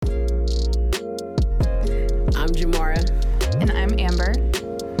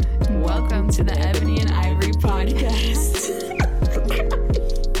to the Ebony and Ivory podcast.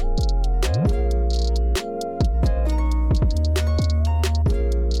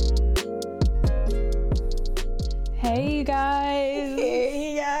 Hey, you guys.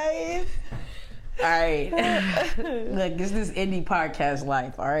 Hey, guys. All right. Look, this is indie podcast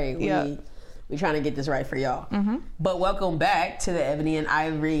life. All right. We trying to get this right for y'all. Mm-hmm. But welcome back to the Ebony and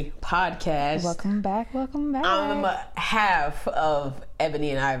Ivory podcast. Welcome back. I'm half of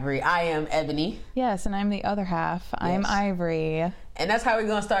Ebony and Ivory. I am Ebony. Yes, and I'm the other half. I'm Ivory. And that's how we're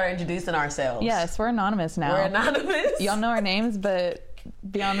going to start introducing ourselves. Yes, we're anonymous now. We're anonymous. Y'all know our names, but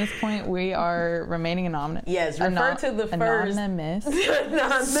beyond this point, we are remaining anonymous. Yes, refer to the first... Anonymous.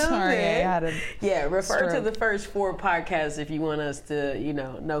 Anonymous. Sorry, I had a refer to the first 4 podcasts if you want us to,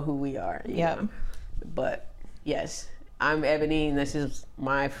 know who we are. You know? But, yes, I'm Ebony, and this is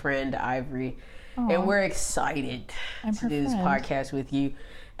my friend, Ivory. Aww. And we're excited to do this podcast with you.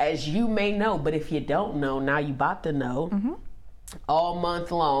 As you may know, but if you don't know, now you about to know. Mm-hmm. All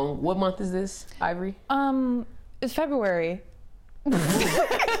month long. What month is this, Ivory? It's February. No,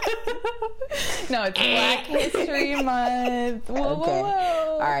 it's Black History Month. Whoa.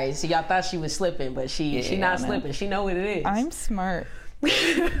 All right, so y'all thought she was slipping, but she not slipping. She know what it is. I'm smart.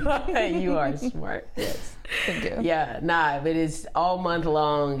 You are smart. Yes. Thank you. Yeah, but it's all month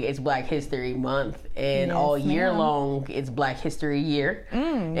long. It's Black History Month, and all year long it's Black History Year.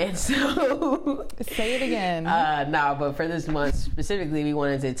 And so, say it again. But for this month specifically, we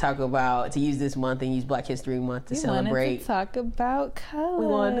wanted to use this month and use Black History Month to celebrate. We wanted to talk about colors. We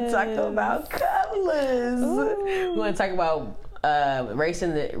wanted to talk about colors. We want to talk about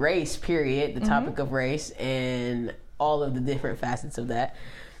race. Period. The topic of race and all of the different facets of that.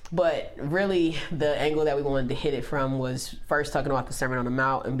 But really, the angle that we wanted to hit it from was first talking about the Sermon on the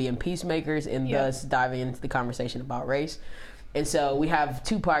Mount and being peacemakers, and thus diving into the conversation about race. And so we have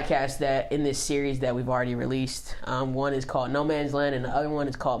 2 podcasts that in this series that we've already released. One is called No Man's Land, and the other one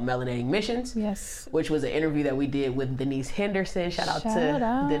is called Melanating Missions. Yes. Which was an interview that we did with Denise Henderson. Shout out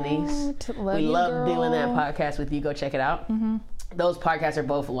to Denise. We love doing that podcast with you. Go check it out. Mm-hmm. Those podcasts are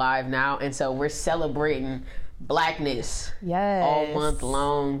both live now, and so we're celebrating Blackness all month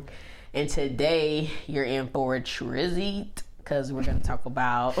long. And today you're in for a treat because we're going to talk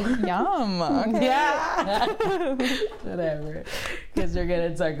about yum. Okay. Yeah. Whatever. Because we're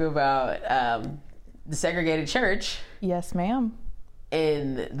going to talk about the segregated church. Yes, ma'am.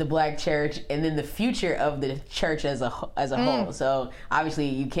 And the Black church, and then the future of the church as a whole. So obviously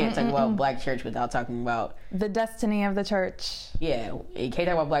you can't talk about Black church without talking about the destiny of the church. Yeah, you can't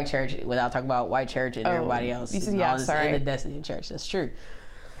talk about Black church without talking about white church and everybody else. And the destiny of church. That's true.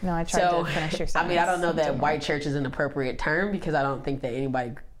 No, I tried to finish your sentence. I mean, I don't know that white church is an appropriate term because I don't think that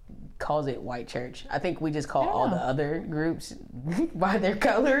anybody calls it white church. I think we just call all the other groups by their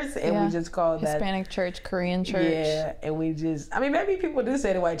colors, and we just call that Hispanic church, Korean church. Yeah, and we just, maybe people do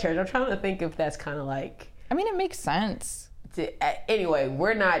say the white church. I'm trying to think if that's kind of like, it makes sense. Anyway,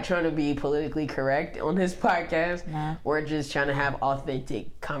 we're not trying to be politically correct on this podcast. Nah. We're just trying to have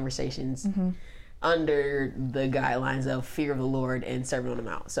authentic conversations under the guidelines of fear of the Lord and Sermon on the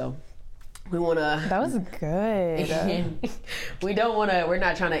Mount. So we want to... That was good. We're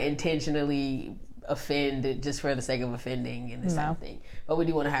not trying to intentionally offend just for the sake of offending and this kind of thing. But we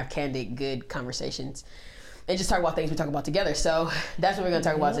do want to have candid, good conversations and just talk about things we talk about together. So that's what we're going to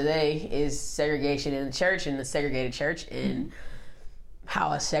talk about today is segregation in the church and the segregated church and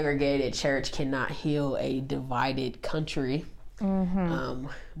how a segregated church cannot heal a divided country.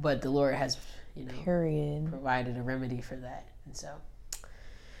 But the Lord has, provided a remedy for that. And so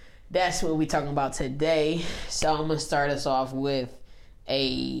that's what we're talking about today. So I'm going to start us off with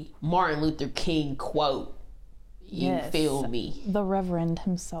a Martin Luther King quote. You feel me? The Reverend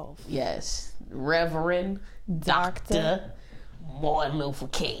himself. Yes. Reverend Dr. Martin Luther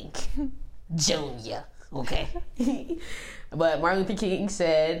King Jr. Okay. But Martin Luther King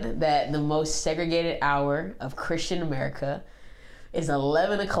said that the most segregated hour of Christian America is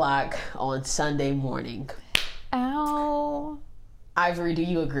 11 o'clock on Sunday morning. Ow. Ivory, do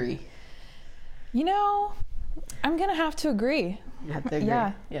you agree? I'm going to have to agree. You have to agree.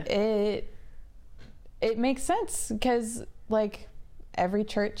 Yeah. It makes sense because, every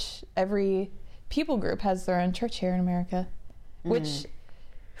church, every people group has their own church here in America, which,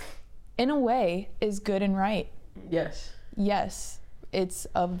 in a way, is good and right. Yes. Yes. It's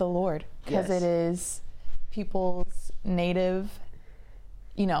of the Lord because it is people's native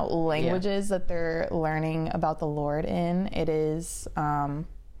languages that they're learning about the Lord in. It is,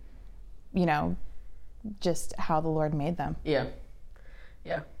 just how the Lord made them. Yeah.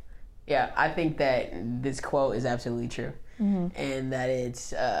 I think that this quote is absolutely true. And that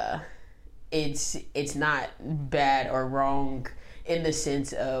it's it's not bad or wrong in the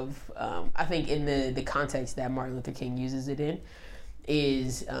sense of I think in the context that Martin Luther King uses it in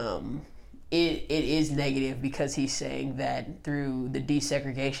is it is negative because he's saying that through the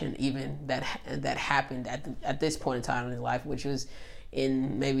desegregation even that happened at this point in time in his life, which was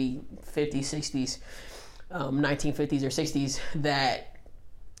in maybe 50s, 60s, 1950s or 60s, that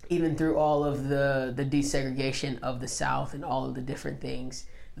even through all of the desegregation of the South and all of the different things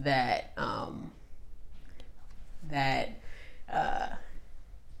that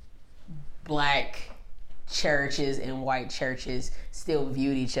black churches and white churches still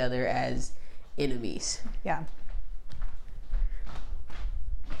viewed each other as enemies. Yeah.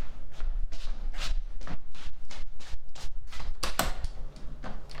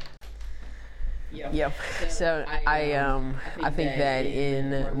 Yep. So I think that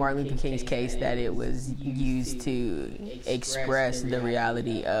in Martin Luther King's case that it was used to express the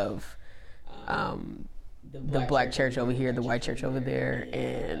reality of the black church over here, the white church over there,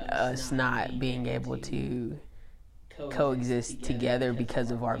 and us not being able to coexist together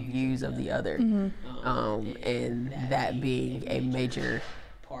because of our views of the other, and that being a major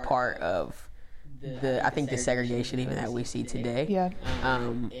part of I think the segregation even that we see today. Yeah.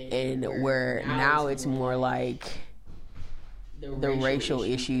 And where now it's more like the racial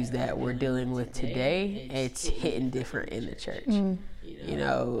issues that we're dealing with today, it's hitting different in the church. You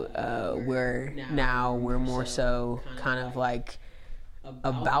know, where now we're more so kind of like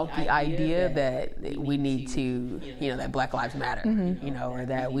about the idea that we need to, you know, that Black Lives Matter, you know, or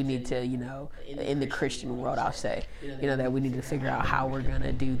that we need to, you know, in the Christian world, I'll say, you know, that we need to figure out how we're going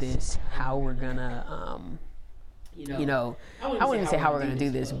to do this, how we're going to, you know, I wouldn't even say how we're going to do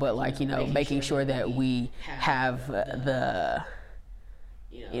this, but like, you know, making sure that we have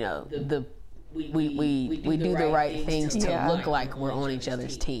we do the right things to look like we're on each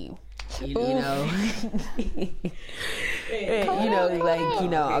other's team. You know,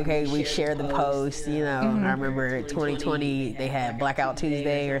 okay, we share the post, you know, I remember 2020, they had Blackout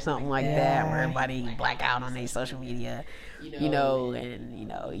Tuesday or something like that, where everybody black out on their social media, you know, and, you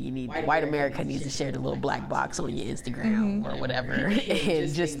know, white America needs to share the little black box on your Instagram or whatever,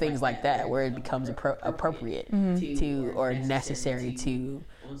 and just things like that, where it becomes appropriate to, or necessary to,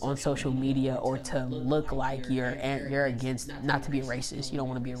 on social media, or to look like you're against, not to be a racist. You don't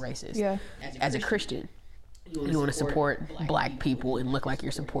want to be a racist. Yeah. As a Christian, you want to support black people and look like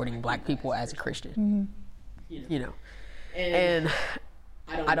you're supporting black people as a Christian. You know, and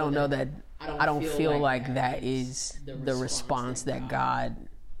I don't know that, I don't feel like that is the response that God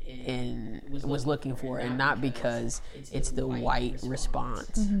was looking for, and not because it's the white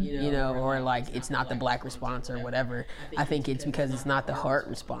response, you know, or like it's not the black response or whatever. I think it's because it's not the heart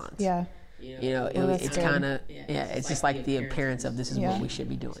response. Yeah. You know, it's kind of, it's just like the appearance of this is what we should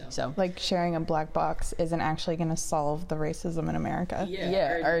be doing. So like sharing a black box isn't actually going to solve the racism in America.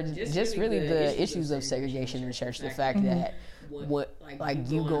 Or just really the issues of segregation in the church. The fact that like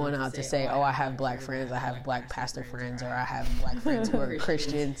you going out to say, oh, I have black friends, I have black pastor friends, or I have black friends who are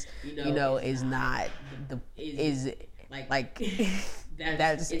Christians, you know, is not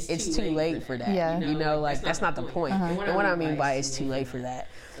that's it's too late for that. You know, like that's not the point. And what I mean by it's too late for that,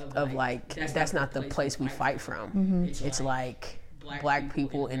 of like that's not the place we fight from. It's like black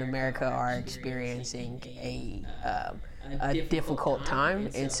people in America are experiencing a difficult time,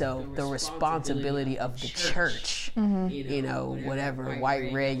 and so the responsibility of the church, you know, whatever,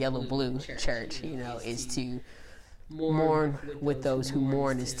 white, red, yellow, blue church, you know, is to mourn with those who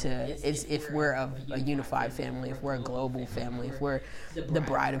mourn, is if we're a unified family, if we're a global family, if we're the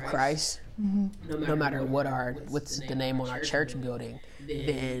bride of Christ, no matter what's the name on our church building,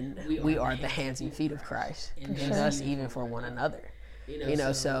 then we are the hands and feet of Christ, and thus even for one another. You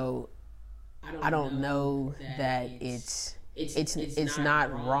know, so I don't know that it's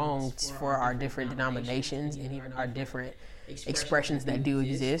not wrong for our different denominations and even our different expressions that do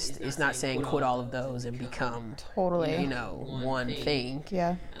exist. It's not saying quit all of those and become totally, you know, one thing.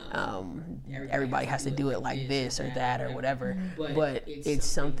 Everybody has to do it like this or that or whatever. But it's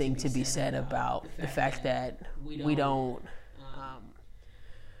something to be said about the fact that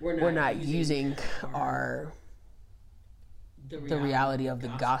we're not using the reality of the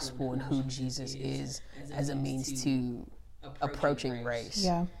gospel and who Jesus is as a means to approaching race.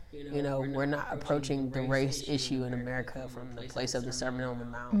 You know, we're not approaching the race issue in America from the place of the Sermon on the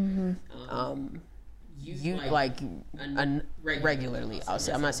Mount. You like regularly, I'll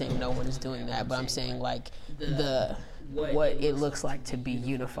say, I'm not saying no one is doing that, but I'm saying like what it looks like to be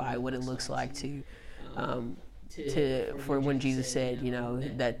unified, what it looks like to for when Jesus said, you know,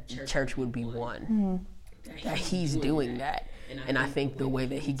 that church would be one. that he's doing that. And I think the way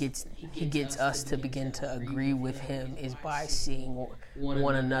that he gets us to begin to agree with him is by seeing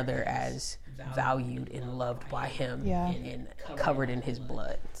one another as valued and loved by him, and covered in his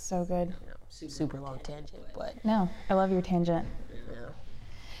blood. So good. Super long tangent, but no, I love your tangent.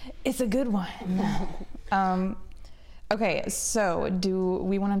 It's a good one. Okay, so do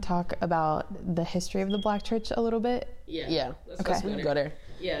we want to talk about the history of the Black church a little bit? Yeah. Okay. We can go there.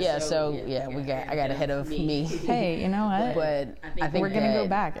 I got ahead of me. Hey, you know what? But I think we're gonna go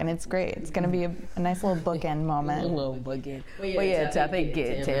back, and it's great. It's gonna be a nice little bookend moment. A little bookend. But I think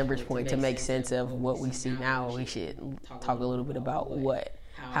to Amber's point, to make sense of what we see now, we should talk a little bit about what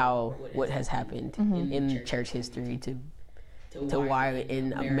has happened in church history to why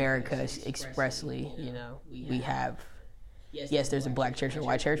in America expressly, we have. Yes, there's a Black church and a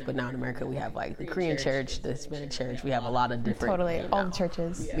white church, but now in America we have like the Korean church, the Hispanic church. We have a lot of different. Totally, all the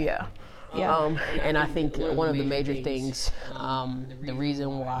churches. Yeah. And I think one of the major things, the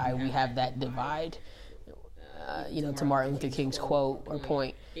reason why we have that divide, to Martin Luther King's quote or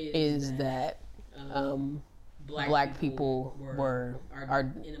point, is that Black people are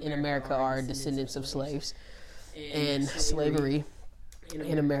in America are descendants of slaves, and slavery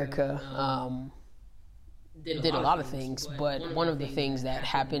in America. Did a lot of things, but one of the things that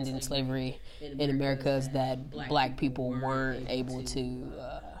happened in slavery in America is that Black people weren't able to.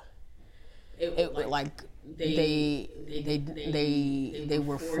 They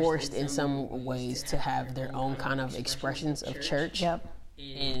were forced in some ways to have their own kind of expressions of church. Yep.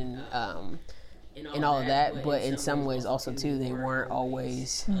 And all of that, but in some ways also too, they weren't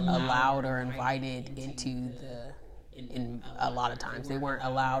always allowed or invited into in a lot of times they weren't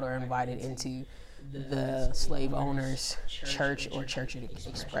allowed or invited into the slave owner's church or church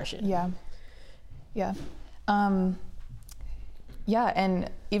expression. Yeah. And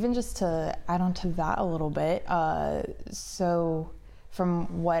even just to add on to that a little bit, so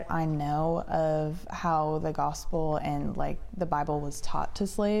from what I know of how the gospel and like the Bible was taught to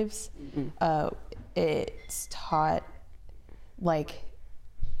slaves, it's taught like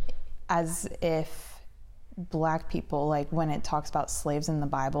as if Black people, like when it talks about slaves in the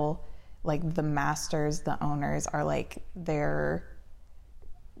Bible, like the masters, the owners are like they're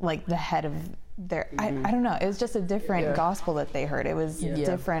like the head of their, I don't know. It was just a different gospel that they heard. It was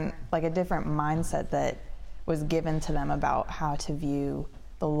different, like a different mindset that was given to them about how to view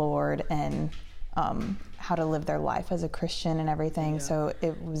the Lord and how to live their life as a Christian and everything. So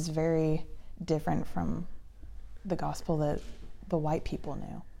it was very different from the gospel that the white people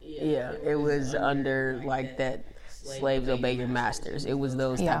knew. Yeah, it was under like that slaves obey your masters. It was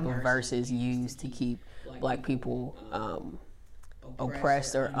those type of verses used to keep Black people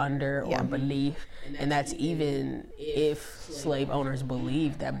oppressed or under or beneath. And that's even if slave owners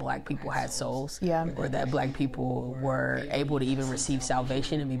believed that Black people had souls, or that Black people were able to even receive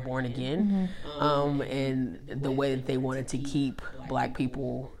salvation and be born again. And the way that they wanted to keep Black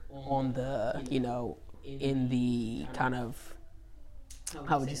people on the, in the kind of,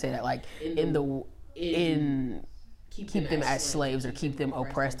 how would you say that? Like keep them as slaves or keep them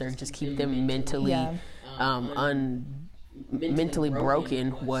oppressed or just keep them mentally mentally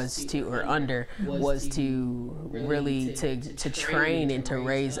broken was to really to train and to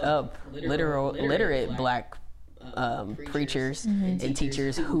raise up literate Black preachers and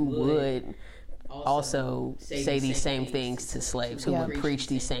teachers who would also say these same things to slaves, who would preach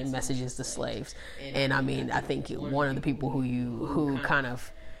these same messages to slaves. And I mean, I think one of the people who kind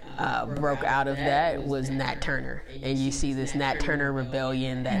of broke out of that was Nat Turner. And you see this Nat Turner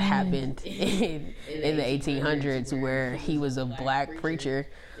rebellion that happened in the 1800s, where he was a Black preacher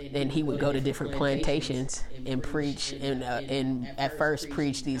and he would go to different plantations and preach and at first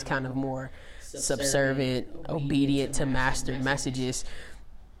preach these kind of more subservient, obedient to master messages.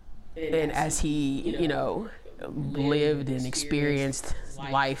 And as he, lived and experienced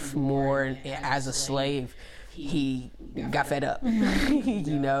life more as a slave, he got fed up,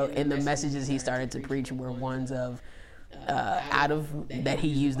 and the messages he started to preach were ones of, out of that he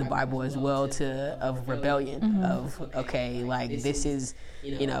used the Bible as well of rebellion, of, okay, like this is,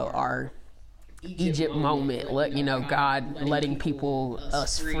 our Egypt moment, God letting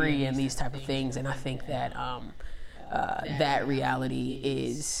us free and these type of things. And I think that that reality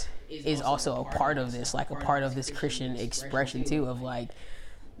is also a part of this, like a part of this Christian expression too, of like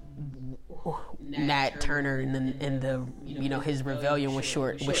Nat Turner and the his rebellion was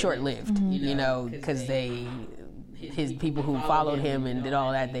short lived, because his people who followed him and did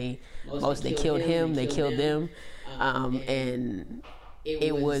all that, they killed him, they killed them, and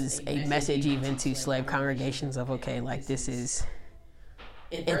it was a message even to slave congregations of, okay, like this is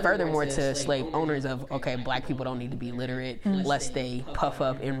and furthermore to slave owners of, okay, black people don't need to be literate lest they puff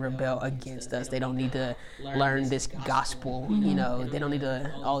up and rebel against us. They don't need to learn this gospel, you know, they don't need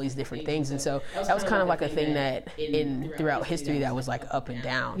to, all these different things. And so that was kind of like a thing that throughout history that was like up and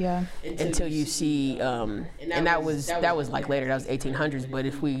down. Yeah. Until you see, and that was like later, that was 1800s. But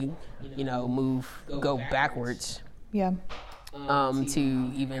if we, you know, go backwards, yeah,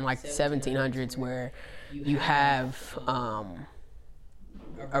 to even like the 1700s, where you have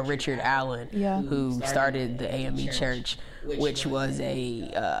a Richard Allen who started the AME Church, which was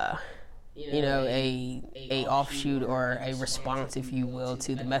a offshoot or a response, if you will,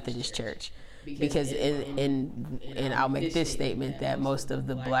 to the Methodist Church. Because and I'll make this statement, that most of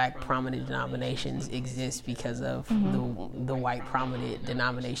the black prominent denominations exist because of the white prominent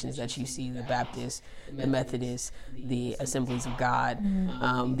denominations that you see, the Baptists, the Methodists, the Assemblies of God,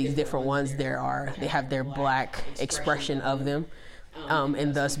 these different ones. They have their black expression of them.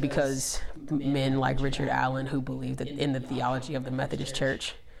 And thus, because men like Richard Allen, who believed in the theology of the Methodist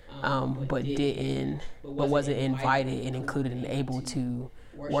Church, but wasn't invited and included and able to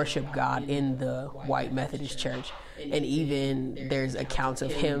worship God in the white Methodist Church. And even there's accounts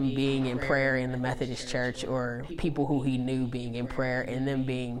of him being in prayer in the Methodist Church, or people who he knew being in prayer and them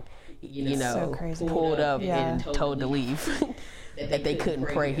being, you know, so pulled up and told to leave, that they couldn't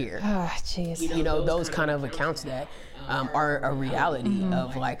pray here. Oh, jeez. You know, those kind of accounts that are a reality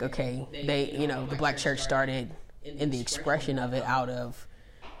of like, okay, they, you know, the black church started in the expression of it out of,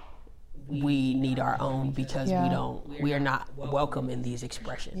 we need our own because we are not welcome in these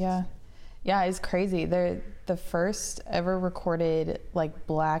expressions. Yeah, it's crazy. They're the first ever recorded like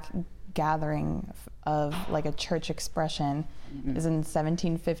black gathering of like a church expression is in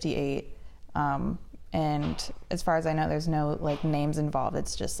 1758. And as far as I know, there's no like names involved.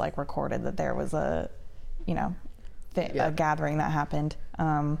 It's just like recorded that there was a, you know, a gathering that happened.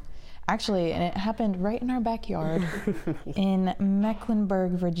 Actually, and it happened right in our backyard in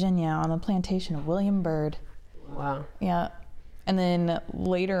Mecklenburg, Virginia, on the plantation of William Byrd. Wow. Yeah. And then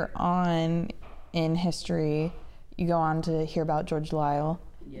later on in history, you go on to hear about George Liele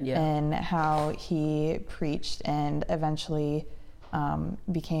and how he preached and eventually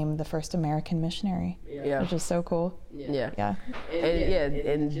became the first American missionary, which is so cool.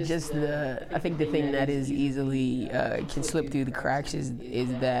 And just I think the thing that is easily can slip through the cracks is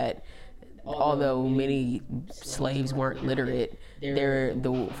that although many slaves weren't literate,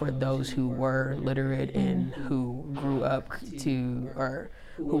 for those who were literate and who grew up to, or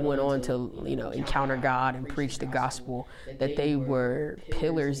who went on to, you know, encounter God and preach the gospel, that they were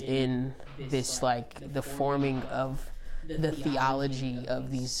pillars in this, like, the forming of the theology of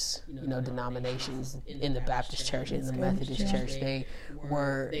these, you know, denominations in the Baptist Church, in the Methodist Church. They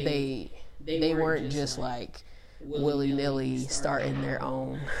weren't just like willy-nilly starting their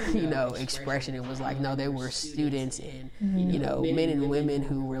own, you know, expression. It was like, no, they were students and, you know, men and women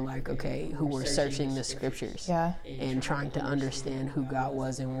who were like, okay, who were searching the scriptures and trying to understand who God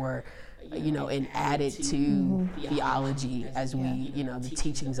was, and were, you know, and added to theology as we, you know, the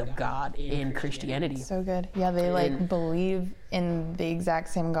teachings of God in Christianity. So good. Yeah, they like believe in the exact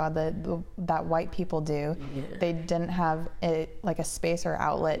same God that white people do. They didn't have a space or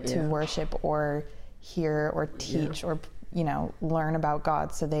outlet to worship or hear or teach or, you know, learn about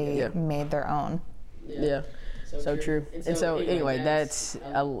God, so they made their own. So true. And so anyway, that's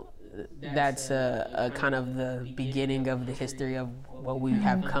a kind of the beginning of the history of what we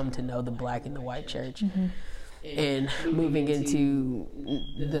have come to know the black and the white church. And moving into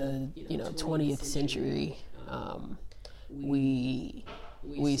the, you know, 20th century, we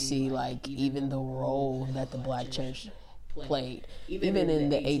see like even the role that the black church played, even in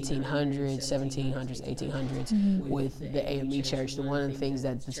the 1800s, 1700s, 1800s, with the AME Church. One of the things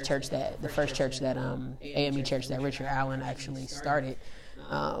that the first church that AME Church that Richard Allen actually started,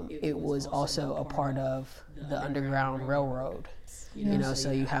 it was also a part of the Underground Railroad. You know,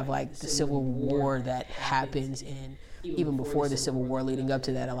 so you have like the Civil War that happens, and even before the Civil War, leading up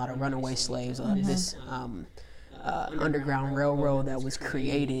to that, a lot of runaway slaves on this Underground Railroad that was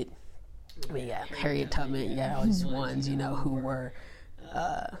created. I mean, Harriet Tubman, all these ones, you know, who were,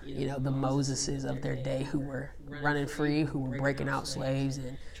 you know, the Moseses of their day, who were running free, who were breaking out slaves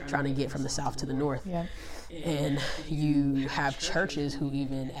and trying to get from the South to the North. And you have churches who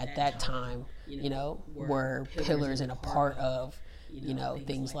even at that time, you know, were pillars and a part of, you know,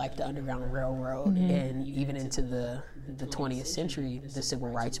 things like the Underground Railroad, and even into the 20th century, the Civil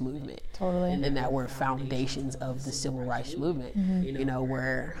Rights Movement. Totally. And that were foundations of the Civil Rights Movement, you know,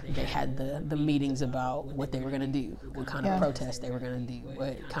 where they had the meetings about what they were going to do, what kind of protests they were going to do,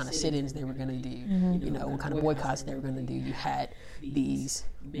 what kind of sit-ins they were going to do, you know, what kind of boycotts they were going to do. You had these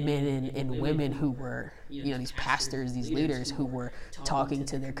men and women who were, you know, these pastors, these leaders who were talking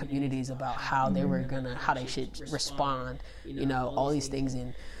to their communities about how they were how they should respond, you know, all these things.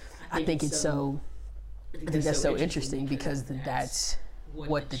 And I think that's so interesting, because that's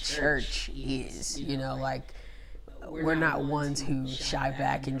what the church is, you know, like, we're not ones who shy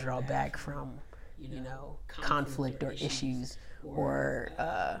back and draw back from, you know, conflict or issues, or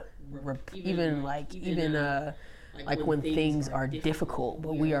even when things are difficult,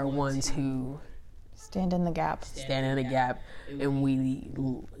 but we are ones who stand in the gap, and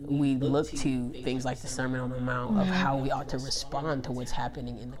we look to things like the Sermon on the Mount of how we ought to respond to what's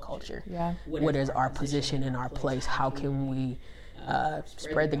happening in the culture. What is our position and our place? How can we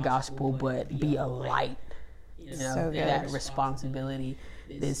spread the gospel but be a light? You know, that responsibility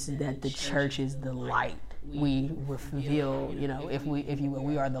is that the church is the light. We reveal, you know, if you will,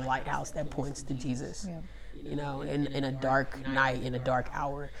 we are the lighthouse that points to Jesus. You know, in a dark night, in a dark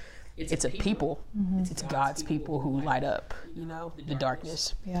hour, it's a people. It's God's people who light up, you know, the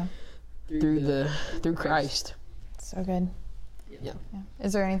darkness. Through Christ. So good. Yeah.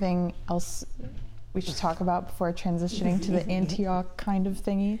 Is there anything else we should talk about before transitioning to the Antioch kind of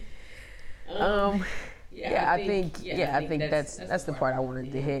thingy? I think that's the part I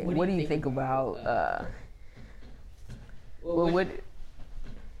wanted to hit. What do you think about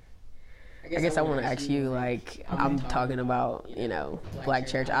I guess I want to ask you, like, I'm talking about, you know, Black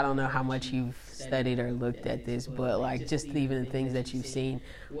church. I don't know how much you've studied or looked at this, but, like, just even the things that you've seen,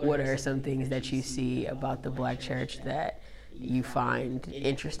 what are some things that you see about the Black church that you find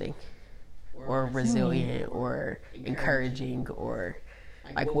interesting or resilient or encouraging, or,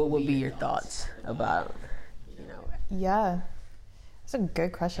 like, what would be your thoughts about, you know? Yeah, that's a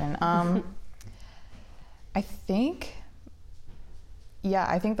good question. I think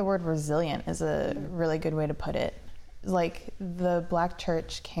the word resilient is a really good way to put it. Like, the Black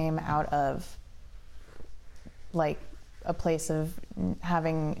church came out of, like, a place of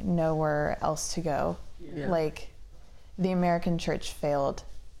having nowhere else to go. Like, the American church failed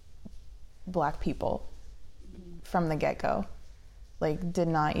Black people from the get-go. Like, did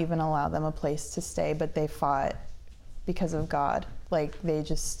not even allow them a place to stay, but they fought because of God. Like, they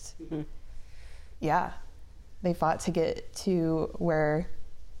just, they fought to get to where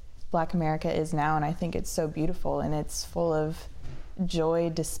Black America is now, and I think it's so beautiful, and it's full of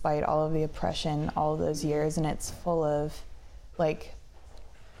joy despite all of the oppression all of those years, and it's full of, like,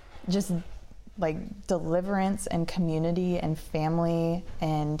 just, like, deliverance and community and family,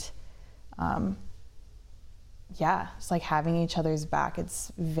 and it's like having each other's back.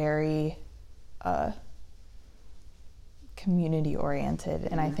 It's very community oriented,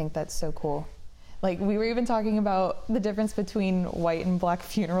 and I think that's so cool. Like, we were even talking about the difference between white and Black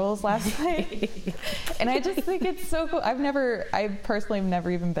funerals last night. And I just think it's so cool. I personally have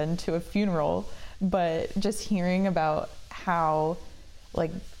never even been to a funeral, but just hearing about how, like,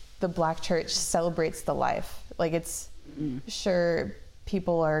 the Black church celebrates the life. Like, it's sure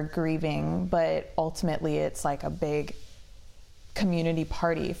people are grieving, but ultimately it's like a big community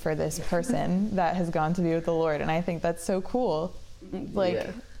party for this person that has gone to be with the Lord. And I think that's so cool. Like,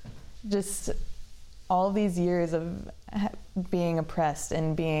 just all these years of being oppressed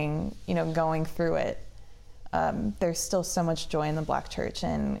and being, you know, going through it, there's still so much joy in the Black church,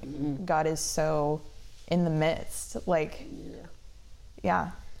 and God is so in the midst. Like,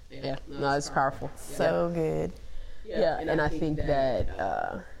 no, it's powerful. So good. And I think that,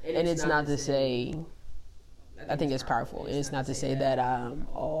 and it's not to say, I think it's powerful. And it's not to say that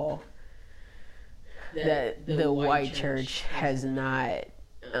that the white church has not,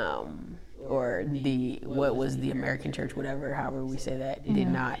 or what was the American church, whatever, however we say that, did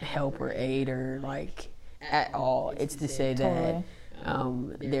not help or aid or, like, at all. It's to say that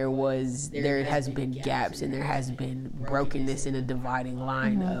there has been gaps, and there has been brokenness in a dividing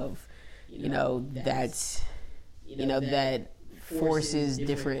line of, you know, that forces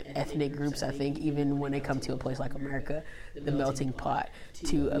different ethnic groups, I think, even when they come to a place like America, the melting pot,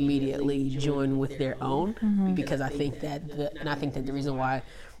 to immediately join with their own, because I think that the reason why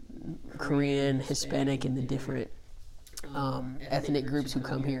Korean, Hispanic, and the different ethnic groups who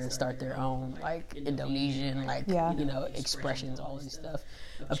come here and start their own, like Indonesian, like, you know, expressions, all this stuff,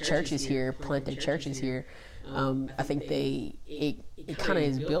 of churches here, plant their churches here. I think it kind of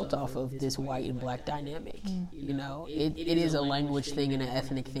is built off of this white and black dynamic. You know, it is a language thing and an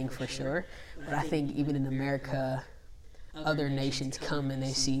ethnic thing for sure. But I think even in America, other nations come and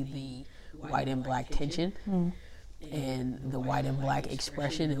they see the white and black tension and the white and black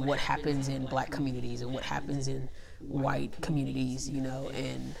expression and what happens in black communities and what happens in white communities, you know,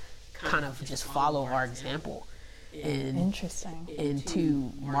 and kind of just follow our example. And interesting. And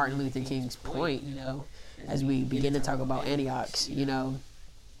to Martin Luther King's point, you know, as we begin to talk about Antioch, you know,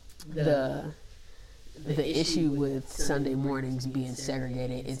 the issue with Sunday mornings being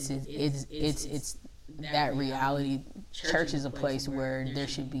segregated, it's that reality. Church is a place where there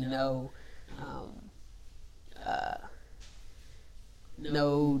should be no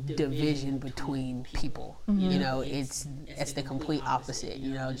division between people. You know, it's the complete opposite.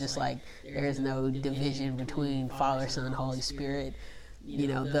 You know, just like there is no division between Father, Son, Holy Spirit. You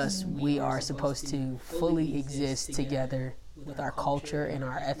know, thus we are supposed to fully exist together with our culture and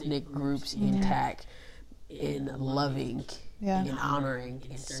our ethnic groups intact, in loving and honoring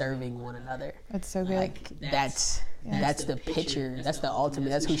and serving one another. It's so good. Like that's the picture. That's the ultimate.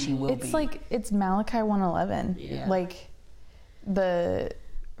 That's who she will be. It's like it's Malachi 1:11. Yeah. Like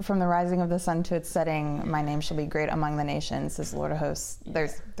from the rising of the sun to its setting, my name shall be great among the nations, says the Lord of hosts.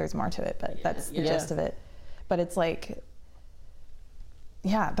 There's more to it, but that's the gist of it. But it's like,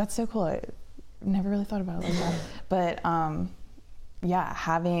 yeah, that's so cool. I never really thought about it like that. But yeah,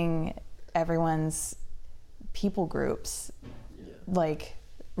 having everyone's people groups like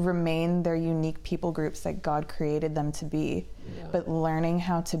remain their unique people groups that God created them to be, but learning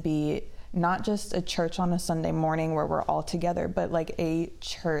how to be not just a church on a Sunday morning where we're all together, but like a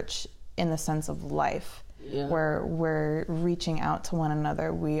church in the sense of life, where we're reaching out to one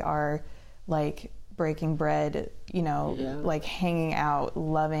another. We are like breaking bread, you know, like hanging out,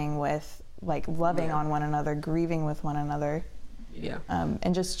 loving on one another, grieving with one another,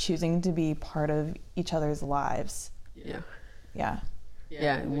 and just choosing to be part of each other's lives.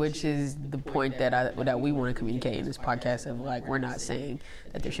 Yeah, which is the point that we want to communicate in this podcast of like, we're not saying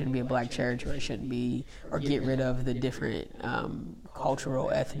that there shouldn't be a black church or it shouldn't be, or get rid of the different cultural,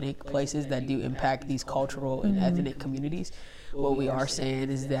 ethnic places that do impact these cultural and ethnic communities. What we are saying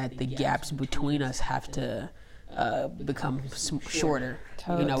is that the gaps between us have to become shorter.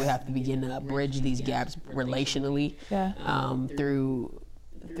 You know, we have to begin to bridge these gaps relationally through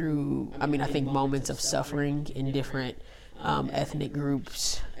I mean, I think moments of suffering in different ethnic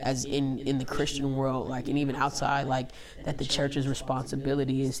groups, as in the Christian world, like, and even outside, like, that the church's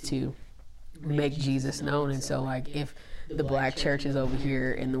responsibility is to make Jesus known. And so, like, if the black church is over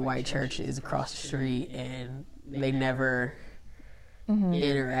here and the white church is across the street and they never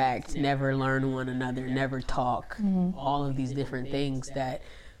interact, never learn one another, never talk, all of these different things, that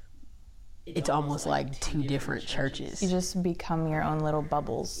it's almost like two different churches. You just become your own little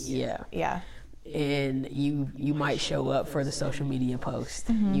bubbles. Yeah. And you might show up for the social media post.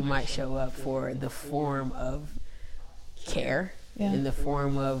 You might show up for the form of care, in the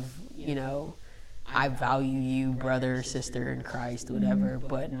form of, you know, I value you, brother, sister in Christ, whatever,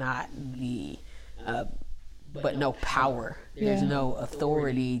 but not the, but no power. There's no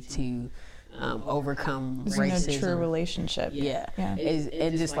authority to overcome racism. No true relationship.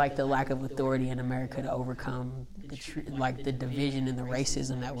 And just like the lack of authority in America to overcome the division and the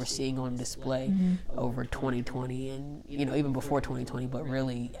racism that we're seeing on display over 2020 and, you know, even before 2020, but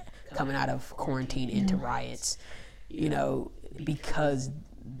really coming out of quarantine into riots, you know, because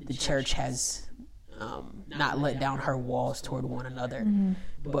the church has not let down her walls toward one another,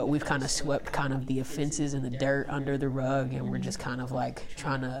 but we've kind of swept kind of the offenses and the dirt under the rug, and we're just kind of like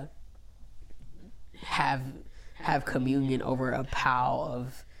trying to have communion over a pile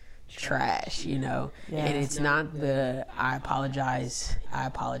of trash, you know. And it's not the I apologize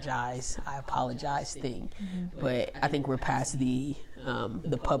thing, but I think we're past the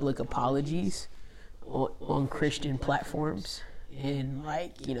public apologies on Christian platforms, and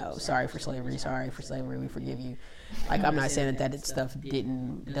like, you know, sorry for slavery, we forgive you. Like, I'm not saying that stuff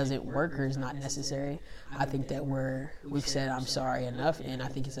doesn't work or is not necessary. I think that we've said I'm sorry enough, and I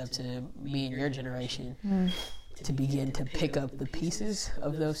think it's up to me and your generation to begin to pick up the pieces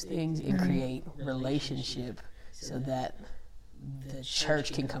of those things and create relationship so that the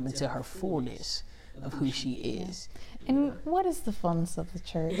church can come into her fullness of who she is. And what is the fullness of the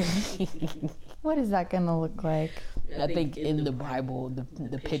church? What is that going to look like? I think in the Bible,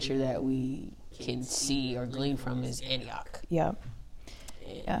 the picture that we can see or glean from is Antioch. Yeah.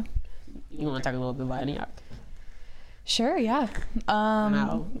 You want to talk a little bit about Antioch? Sure, yeah. And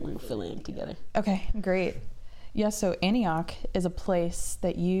I'll fill in together. Okay, great. Yeah, so Antioch is a place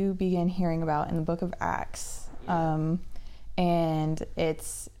that you begin hearing about in the book of Acts. And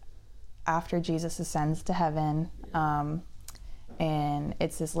it's after Jesus ascends to heaven. And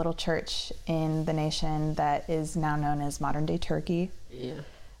it's this little church in the nation that is now known as modern-day Turkey. Yeah.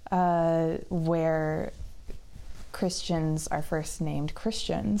 Where Christians are first named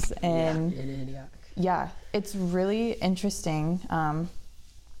Christians. And in Antioch. Yeah, it's really interesting.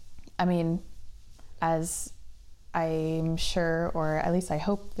 I mean, as I'm sure, or at least I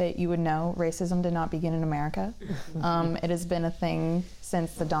hope that you would know, racism did not begin in America. It has been a thing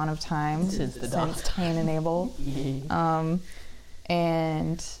since the dawn of time, since Cain and Abel.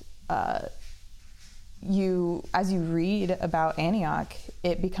 And as you read about Antioch,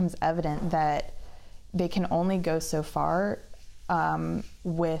 it becomes evident that they can only go so far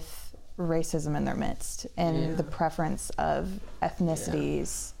with racism in their midst and the preference of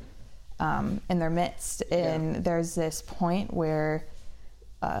ethnicities in their midst. And there's this point where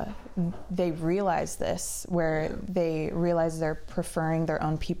they realize this, where they realize they're preferring their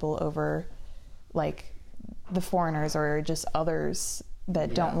own people over like the foreigners or just others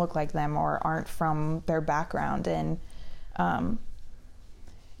that don't look like them or aren't from their background. And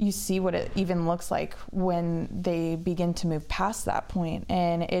you see what it even looks like when they begin to move past that point.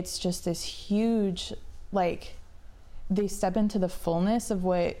 And it's just this huge, like, they step into the fullness of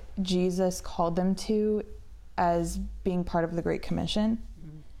what Jesus called them to as being part of the Great Commission.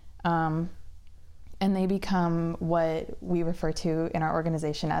 And they become what we refer to in our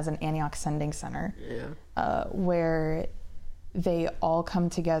organization as an Antioch Sending Center, where they all come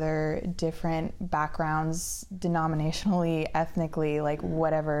together, different backgrounds, denominationally, ethnically, like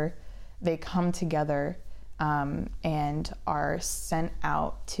whatever, they come together and are sent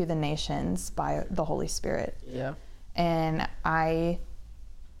out to the nations by the Holy Spirit. Yeah. And I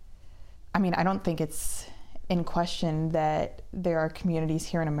mean, I don't think it's in question that there are communities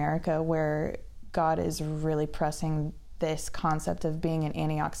here in America where God is really pressing this concept of being an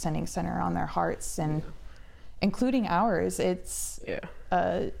Antioch Sending Center on their hearts, and including ours. It's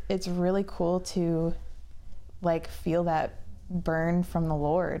really cool to like feel that burn from the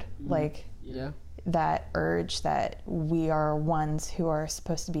Lord, like that urge that we are ones who are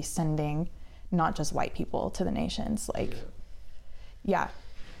supposed to be sending not just white people to the nations. Like,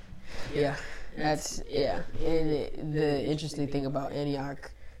 that's And the interesting thing about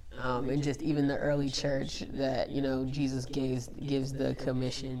Antioch, and just even the early church, that Jesus gives the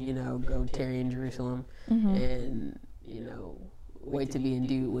commission, go tarry in Jerusalem, and wait to be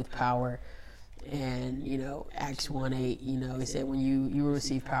endued with power. And Acts 1:8, it said when you will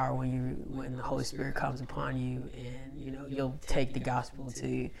receive power when the Holy Spirit comes upon you, and you'll take the gospel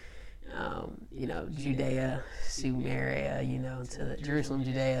to Judea, Samaria, to Jerusalem,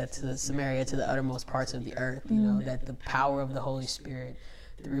 Judea, to Samaria, to the uttermost parts of the earth. That the power of the Holy Spirit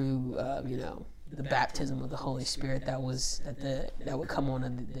through the baptism of the Holy Spirit that would come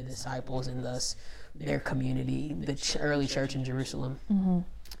on the disciples, and thus their community, the early church in Jerusalem,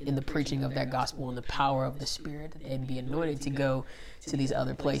 in the preaching of that gospel and the power of the Spirit, that they'd be anointed to go to these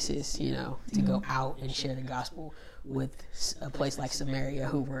other places, to go out and share the gospel with a place like Samaria,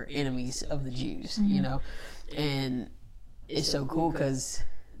 who were enemies of the Jews, And it's so cool because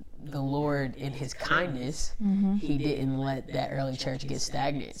the Lord, in his kindness, he didn't let that early church get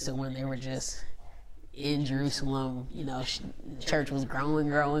stagnant. So when they were just in Jerusalem, church was growing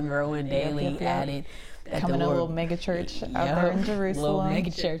daily, added. Coming a little mega church out there in Jerusalem. Little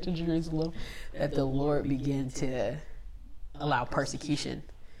mega church in Jerusalem. That the Lord began to allow persecution.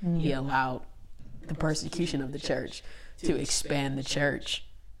 He allowed the persecution of the church to expand the church.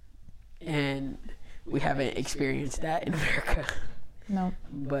 And we haven't experienced that in America. No.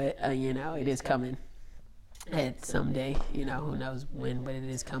 But, it is coming. And someday, who knows when, but it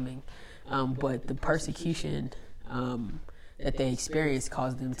is coming. But the persecution that they experienced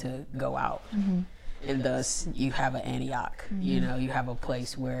caused them to go out. And thus, you have an Antioch. You have a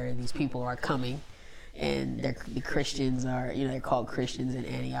place where these people are coming, and the Christians are, they're called Christians in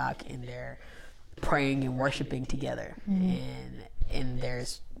Antioch, and they're praying and worshiping together. And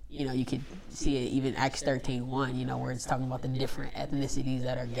there's, you could see it even Acts 13:1, where it's talking about the different ethnicities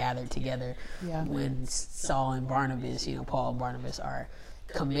that are gathered together when Saul and Barnabas, Paul and Barnabas are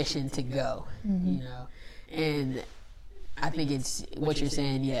commissioned to go, and I think it's what you're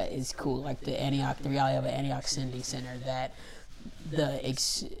saying. Yeah, it's cool. Like the reality of an Antioch Sending Center, that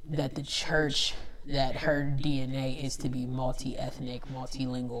the church, that her DNA is to be multi-ethnic,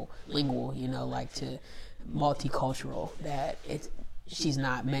 multilingual, like to multicultural. That she's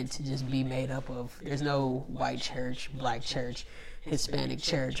not meant to just be made up of, there's no white church, black church, Hispanic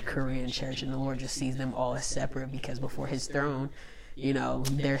church, Korean church, and the Lord just sees them all as separate, because before his throne, you know,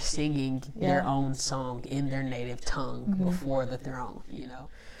 they're singing their own song in their native tongue before the throne, you know.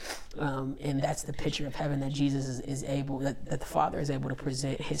 And that's the picture of heaven, that Jesus is able, that the Father is able to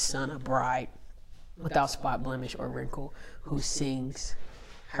present his son a bride without spot, blemish, or wrinkle, who sings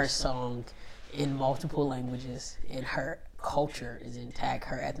her song in multiple languages, and her culture is intact,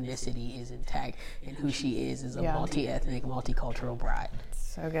 her ethnicity is intact, and who she is a multi-ethnic, multicultural bride.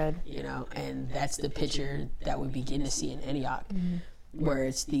 So good. You know, and that's the picture that we begin to see in Antioch, where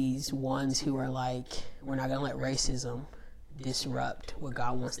it's these ones who are like, we're not going to let racism disrupt what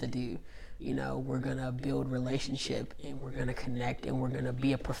God wants to do. You know, we're going to build relationship, and we're going to connect, and we're going to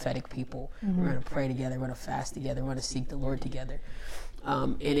be a prophetic people. We're going to pray together, we're going to fast together, we're going to seek the Lord together.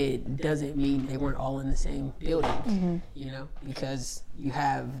 And it doesn't mean they weren't all in the same building, you know, because you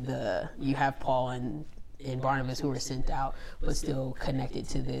have Paul and Barnabas who were sent out, but still connected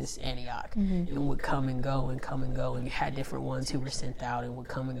to this Antioch, and would come and go, and you had different ones who were sent out and would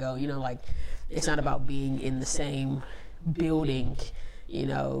come and go. You know, like, it's not about being in the same building, you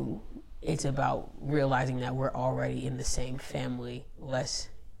know, it's about realizing that we're already in the same family. Let's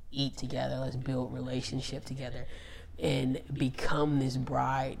eat together, let's build relationship together, and become this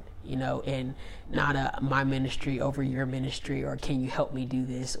bride, you know, and not my ministry over your ministry, or can you help me do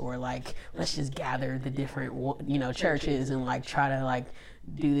this, or like, let's just gather the different, you know, churches and like try to like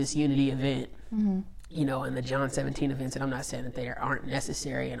do this unity event, you know, and the John 17 events. And I'm not saying that they aren't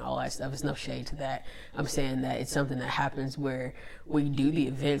necessary and all that stuff. It's no shade to that. I'm saying that it's something that happens where we do the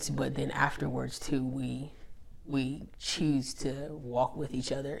events, but then afterwards too, we choose to walk with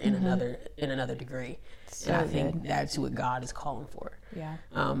each other in another degree. So and I think that's what God is calling for. Yeah.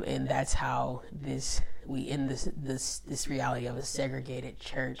 And that's how we end this reality of a segregated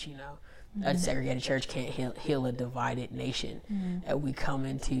church, you know. A segregated church can't heal a divided nation. That we come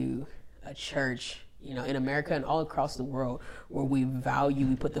into a church, you know, in America and all across the world, where we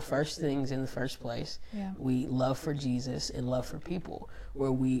put the first things in the first place. Yeah. We love for Jesus and love for people,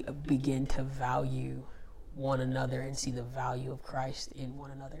 where we begin to value one another and see the value of Christ in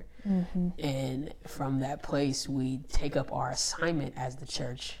one another. And from that place, we take up our assignment as the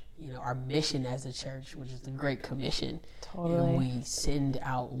church, you know, our mission as a church, which is the Great Commission. Totally. And we send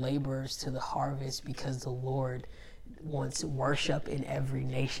out laborers to the harvest, because the Lord wants worship in every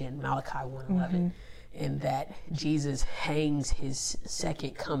nation, Malachi 1:11. And that Jesus hangs his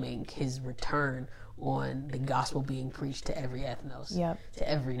second coming, his return, on the gospel being preached to every ethnos, to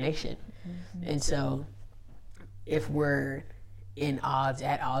every nation. And so if we're at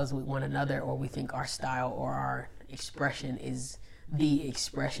odds with one another, or we think our style or our expression is the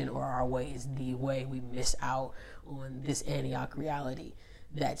expression, or our way is the way, we miss out on this Antioch reality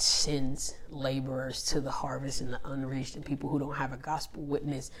that sends laborers to the harvest and the unreached, and people who don't have a gospel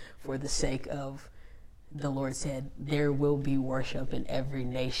witness, for the sake of, the Lord said, there will be worship in every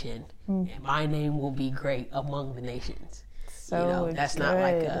nation, and my name will be great among the nations. So you know, that's good.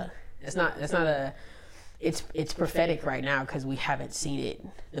 Not like it's prophetic right now, because we haven't seen it,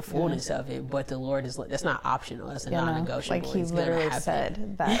 the fullness of it, but the Lord is, that's not optional, that's a non-negotiable. Like he literally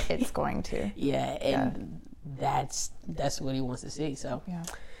said that it's going to. That's what he wants to see. So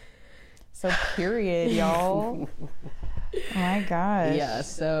period, y'all. Oh my gosh.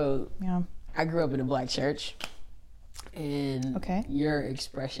 So I grew up in a black church, and your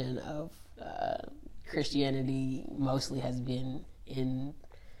expression of Christianity mostly has been in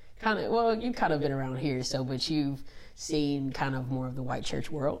you've kind of been around here, but you've seen kind of more of the white church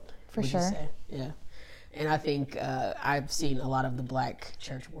world. For sure. Yeah. And I think I've seen a lot of the black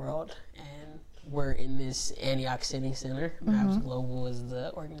church world, and we're in this Antioch City Center. Maps Global is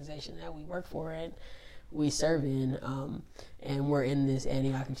the organization that we work for and we serve in. And we're in this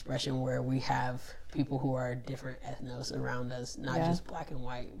Antioch expression where we have people who are different ethnos around us, not just black and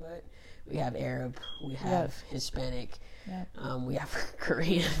white, but we have Arab, we have Hispanic, we have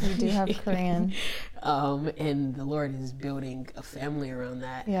Korean. We do have Korean. And the Lord is building a family around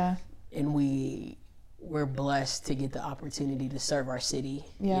that. Yeah. And we're blessed to get the opportunity to serve our city,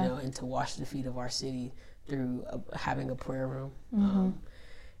 you know, and to wash the feet of our city through having a prayer room.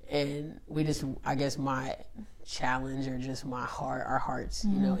 And we just, I guess my challenge, or just our hearts,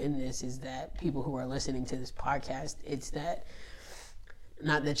 you know, in this is that people who are listening to this podcast, it's that,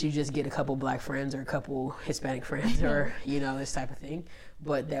 not that you just get a couple black friends or a couple Hispanic friends or, you know, this type of thing,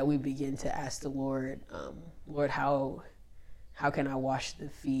 but that we begin to ask the Lord, Lord, how can I wash the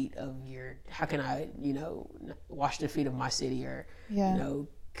feet of how can I, you know, wash the feet of my city, or, you know,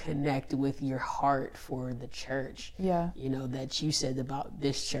 connect with your heart for the church. Yeah. You know, that you said about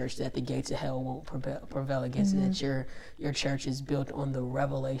this church, that the gates of hell won't prevail against it, that your church is built on the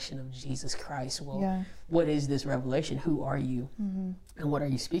revelation of Jesus Christ. Well, what is this revelation? Who are you? And what are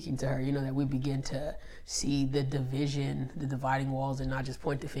you speaking to her? You know, that we begin to see the division, the dividing walls, and not just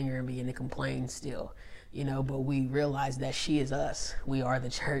point the finger and begin to complain still. You know, but we realize that she is us. We are the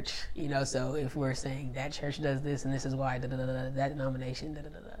church. You know, so if we're saying that church does this and this is why, that denomination,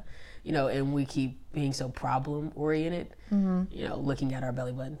 you know, and we keep being so problem oriented, you know, looking at our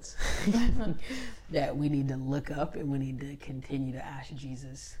belly buttons, that we need to look up and we need to continue to ask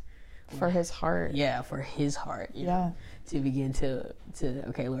Jesus for his heart. Yeah, for his heart. You know, to begin to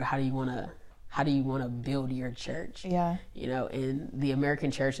okay, Lord, how do you want to build your church? Yeah. You know, and the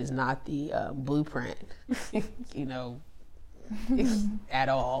American church is not the blueprint, you know, at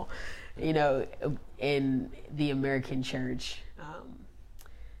all. You know, in the American church,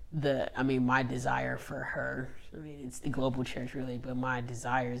 my desire for her, it's the global church really, but my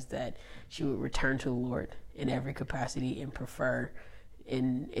desire is that she would return to the Lord in every capacity and prefer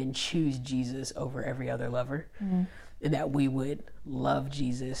and choose Jesus over every other lover. And that we would love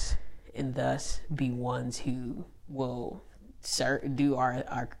Jesus and thus be ones who will do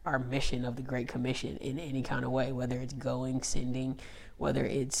our mission of the Great Commission in any kind of way, whether it's going, sending, whether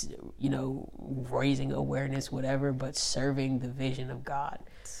it's, you know, raising awareness, whatever, but serving the vision of God.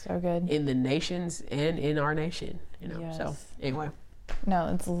 So good. In the nations and in our nation, you know. Yes. So anyway. No,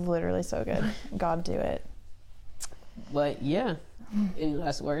 it's literally so good. God do it. But yeah, any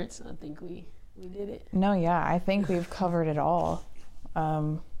last words? I think we did it. No, yeah, I think we've covered it all.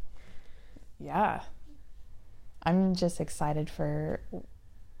 Yeah. I'm just excited for,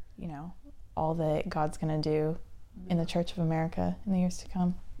 you know, all that God's going to do in the Church of America in the years to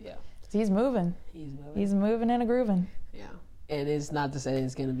come. Yeah. He's moving. He's moving and a grooving. Yeah. And it's not to say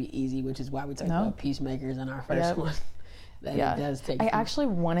it's going to be easy, which is why we talked about peacemakers in our first one. That it does take. I actually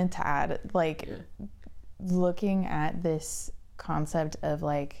wanted to add, like, looking at this concept of,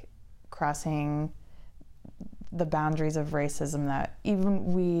 like, crossing the boundaries of racism that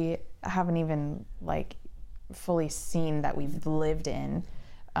even we haven't even, like, fully seen that we've lived in,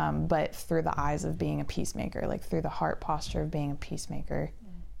 but through the eyes of being a peacemaker, like through the heart posture of being a peacemaker,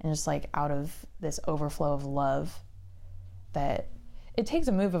 and just like out of this overflow of love, that it takes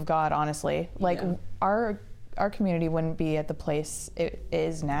a move of God, honestly. Like our community wouldn't be at the place it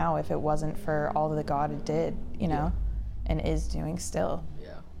is now if it wasn't for all that God did, you know, and is doing still.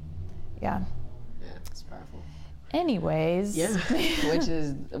 Yeah. It's powerful. Anyways. Yeah, which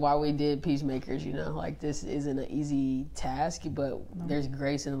is why we did peacemakers, you know, like this isn't an easy task, but there's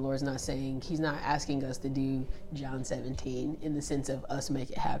grace, and the Lord's not saying, he's not asking us to do John 17 in the sense of us make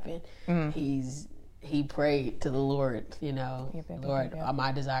it happen. He prayed to the Lord, you know, Lord,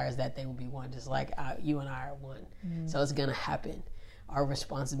 my desire is that they will be one, just like you and I are one. So it's going to happen. Our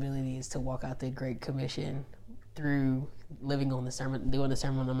responsibility is to walk out the Great Commission through living on doing the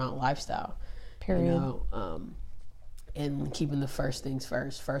Sermon on the Mount lifestyle. Period. You know, and keeping the first things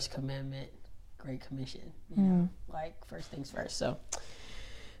first commandment, Great Commission, you know, like first things first. So,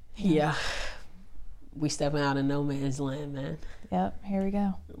 we stepping out of no man's land, man. Yep, here we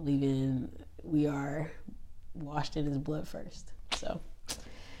go. We are washed in his blood first. So,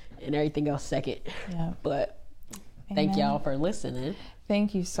 and everything else second. Yeah. But thank y'all for listening.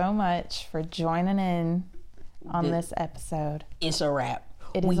 Thank you so much for joining in on this episode. It's a wrap.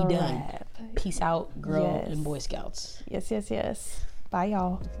 We done. Wrap. Peace out, Girl and Boy Scouts. Yes. Bye,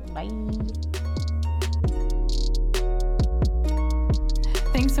 y'all. Bye.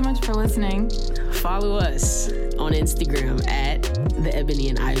 Thanks so much for listening. Follow us on Instagram at the Ebony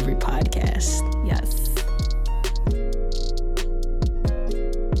and Ivory Podcast.